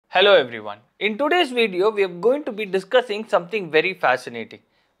Hello everyone. In today's video, we are going to be discussing something very fascinating.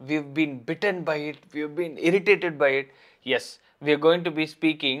 We've been bitten by it, we've been irritated by it. Yes, we are going to be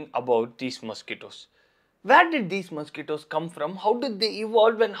speaking about these mosquitoes. Where did these mosquitoes come from? How did they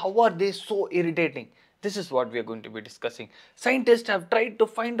evolve and how are they so irritating? This is what we are going to be discussing. Scientists have tried to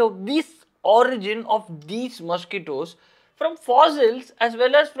find out this origin of these mosquitoes from fossils as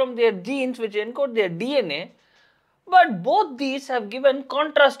well as from their genes which encode their DNA. But both these have given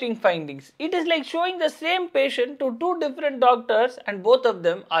contrasting findings. It is like showing the same patient to two different doctors and both of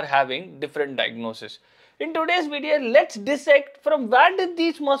them are having different diagnoses. In today's video, let's dissect from where did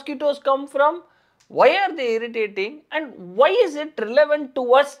these mosquitoes come from, why are they irritating and why is it relevant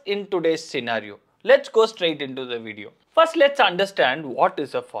to us in today's scenario. Let's go straight into the video. First, let's understand what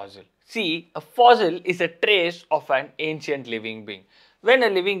is a fossil. See, a fossil is a trace of an ancient living being. When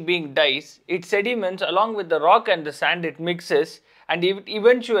a living being dies, it sediments along with the rock and the sand, it mixes and it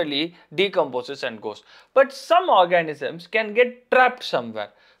eventually decomposes and goes. But some organisms can get trapped somewhere.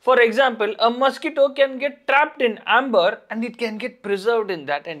 For example, a mosquito can get trapped in amber and it can get preserved in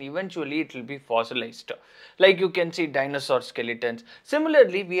that and eventually it will be fossilized. Like you can see dinosaur skeletons.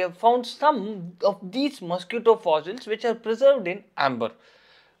 Similarly, we have found some of these mosquito fossils which are preserved in amber.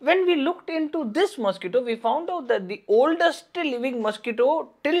 When we looked into this mosquito, we found out that the oldest living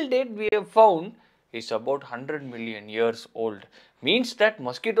mosquito till date we have found is about 100 million years old. Means that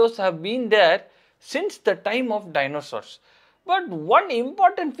mosquitoes have been there since the time of dinosaurs. But one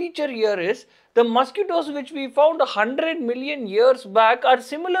important feature here is the mosquitoes which we found 100 million years back are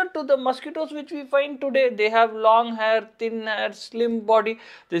similar to the mosquitoes which we find today. They have long hair, thin hair, slim body.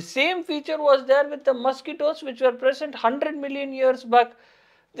 The same feature was there with the mosquitoes which were present 100 million years back.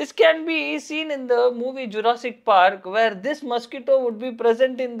 This can be seen in the movie Jurassic Park where this mosquito would be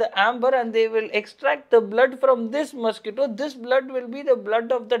present in the amber and they will extract the blood from this mosquito. This blood will be the blood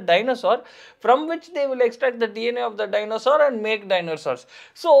of the dinosaur from which they will extract the DNA of the dinosaur and make dinosaurs.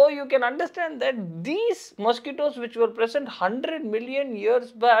 So you can understand that these mosquitoes which were present 100 million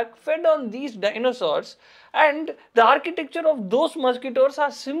years back fed on these dinosaurs and the architecture of those mosquitoes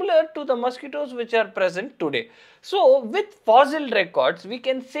are similar to the mosquitoes which are present today. So with fossil records, we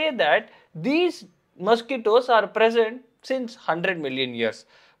can say that these mosquitoes are present since 100 million years.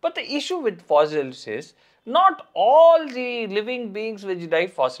 But the issue with fossils is not all the living beings which die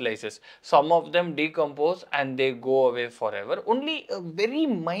fossilizes. Some of them decompose and they go away forever. Only a very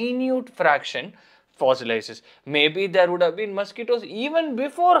minute fraction fossilizes. Maybe there would have been mosquitoes even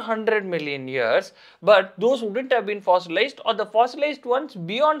before 100 million years, but those wouldn't have been fossilized, or the fossilized ones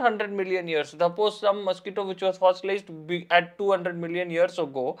beyond 100 million years. Suppose some mosquito which was fossilized at 200 million years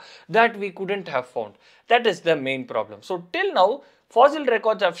ago, that we couldn't have found. That is the main problem. So till now, fossil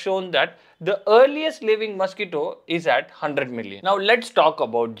records have shown that the earliest living mosquito is at 100 million. Now let's talk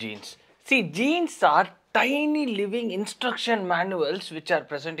about genes. See, genes are tiny living instruction manuals which are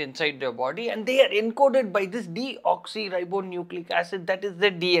present inside their body and they are encoded by this deoxyribonucleic acid, that is the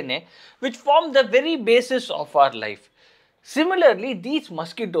DNA, which form the very basis of our life. Similarly, these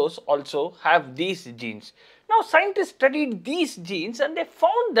mosquitoes also have these genes. Now scientists studied these genes and they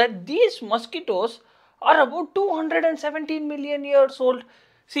found that these mosquitoes are about 217 million years old.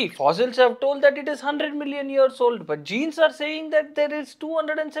 See, fossils have told that it is 100 million years old, but genes are saying that there is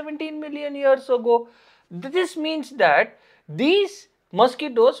 217 million years ago. This means that these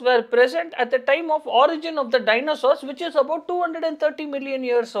mosquitoes were present at the time of origin of the dinosaurs, which is about 230 million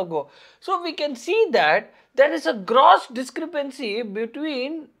years ago. So we can see that there is a gross discrepancy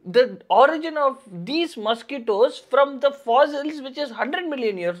between the origin of these mosquitoes from the fossils, which is 100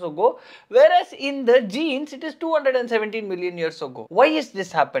 million years ago, whereas in the genes it is 217 million years ago. Why is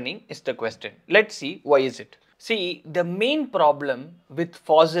this happening is the question. Let's see why is it. See, the main problem with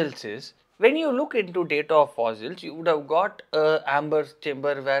fossils is when you look into data of fossils, you would have got a amber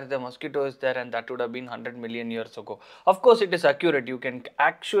chamber where the mosquito is there and that would have been 100 million years ago. Of course, it is accurate. You can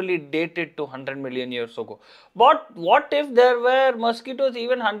actually date it to 100 million years ago. But what if there were mosquitoes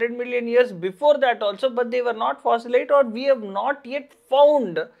even 100 million years before that also, but they were not fossilized, or we have not yet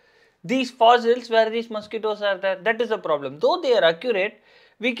found these fossils where these mosquitoes are there? That is a problem. Though they are accurate,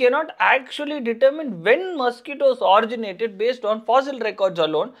 we cannot actually determine when mosquitoes originated based on fossil records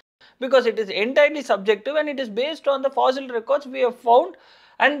alone, because it is entirely subjective and it is based on the fossil records we have found,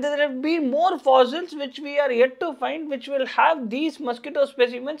 and there will be more fossils which we are yet to find which will have these mosquito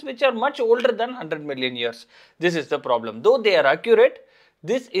specimens which are much older than 100 million years. This is the problem. Though they are accurate,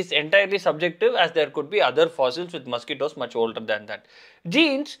 this is entirely subjective, as there could be other fossils with mosquitoes much older than that.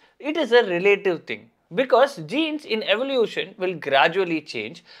 Genes, it is a relative thing. because genes in evolution will gradually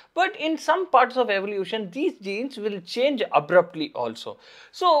change, but in some parts of evolution these genes will change abruptly also.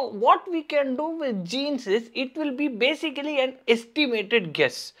 So what we can do with genes is it will be basically an estimated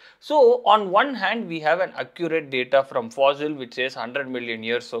guess. So on one hand we have an accurate data from fossil which says 100 million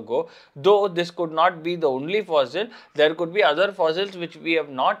years ago, though this could not be the only fossil, there could be other fossils which we have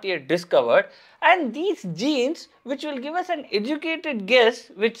not yet discovered, and these genes which will give us an educated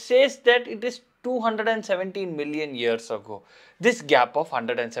guess which says that it is 217 million years ago. This gap of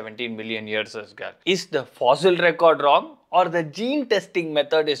 117 million years is gap. Is the fossil record wrong or the gene testing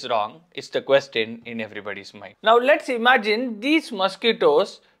method is wrong is the question in everybody's mind. Now let's imagine these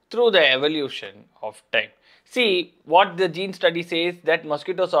mosquitoes through the evolution of time. See, what the gene study says that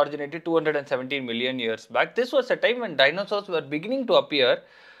mosquitoes originated 217 million years back. This was a time when dinosaurs were beginning to appear.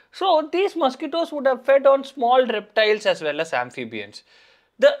 So these mosquitoes would have fed on small reptiles as well as amphibians.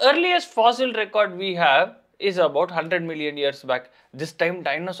 The earliest fossil record we have is about 100 million years back. This time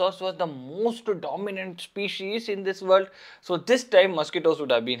dinosaurs was the most dominant species in this world. So this time mosquitoes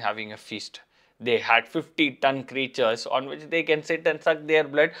would have been having a feast. They had 50-ton creatures on which they can sit and suck their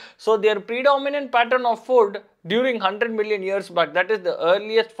blood. So their predominant pattern of food during 100 million years back, that is the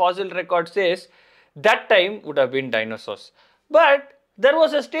earliest fossil record says, that time would have been dinosaurs. But there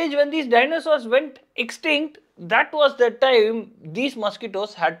was a stage when these dinosaurs went extinct. That was the time these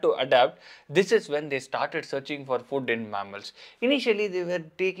mosquitoes had to adapt. This is when they started searching for food in mammals. Initially they were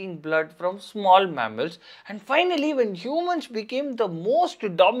taking blood from small mammals, and finally when humans became the most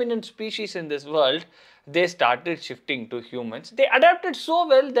dominant species in this world, they started shifting to humans. They adapted so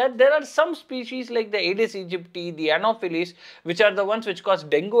well that there are some species like the Aedes aegypti, the Anopheles, which are the ones which cause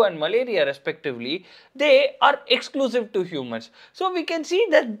dengue and malaria respectively, they are exclusive to humans. So we can see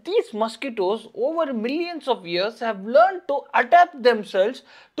that these mosquitoes over millions of years have learned to adapt themselves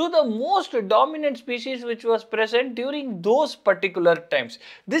to the most dominant species which was present during those particular times.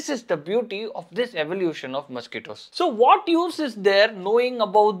 This is the beauty of this evolution of mosquitoes. So what use is there knowing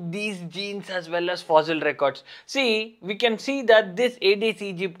about these genes as well as fossil records? See, we can see that this Aedes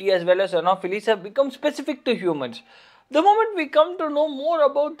aegypti as well as Anopheles have become specific to humans. The moment we come to know more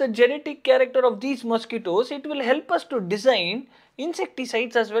about the genetic character of these mosquitoes, it will help us to design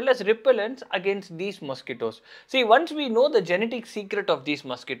insecticides as well as repellents against these mosquitoes. See, once we know the genetic secret of these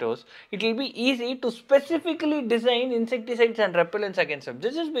mosquitoes, it will be easy to specifically design insecticides and repellents against them.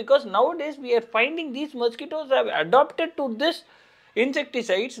 This is because nowadays we are finding these mosquitoes have adapted to this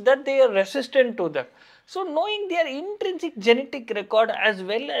insecticides that they are resistant to them. So knowing their intrinsic genetic record as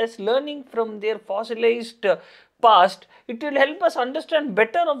well as learning from their fossilized past, it will help us understand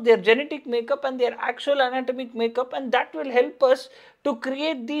better of their genetic makeup and their actual anatomic makeup, and that will help us to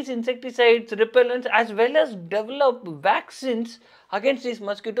create these insecticides, repellents as well as develop vaccines against these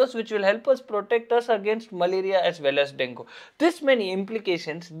mosquitoes which will help us protect us against malaria as well as dengue. This many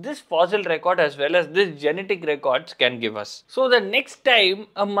implications this fossil record as well as this genetic records can give us. So the next time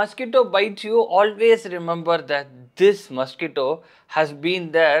a mosquito bites you, always remember that this mosquito has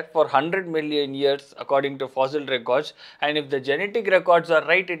been there for 100 million years according to fossil records, and if the genetic records are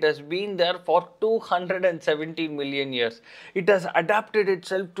right, it has been there for 270 million years. It has adapted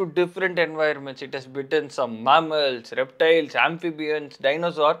itself to different environments. It has bitten some mammals, reptiles, amphibians,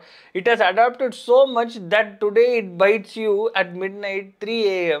 dinosaurs. It has adapted so much that today it bites you at midnight 3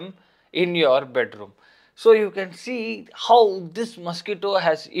 a.m. in your bedroom. So you can see how this mosquito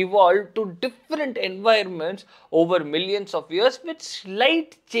has evolved to different environments over millions of years with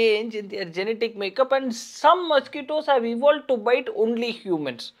slight change in their genetic makeup, and some mosquitoes have evolved to bite only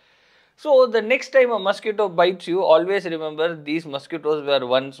humans. So the next time a mosquito bites you, always remember these mosquitoes were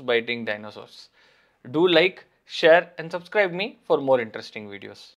once biting dinosaurs. Do like, share and subscribe me for more interesting videos.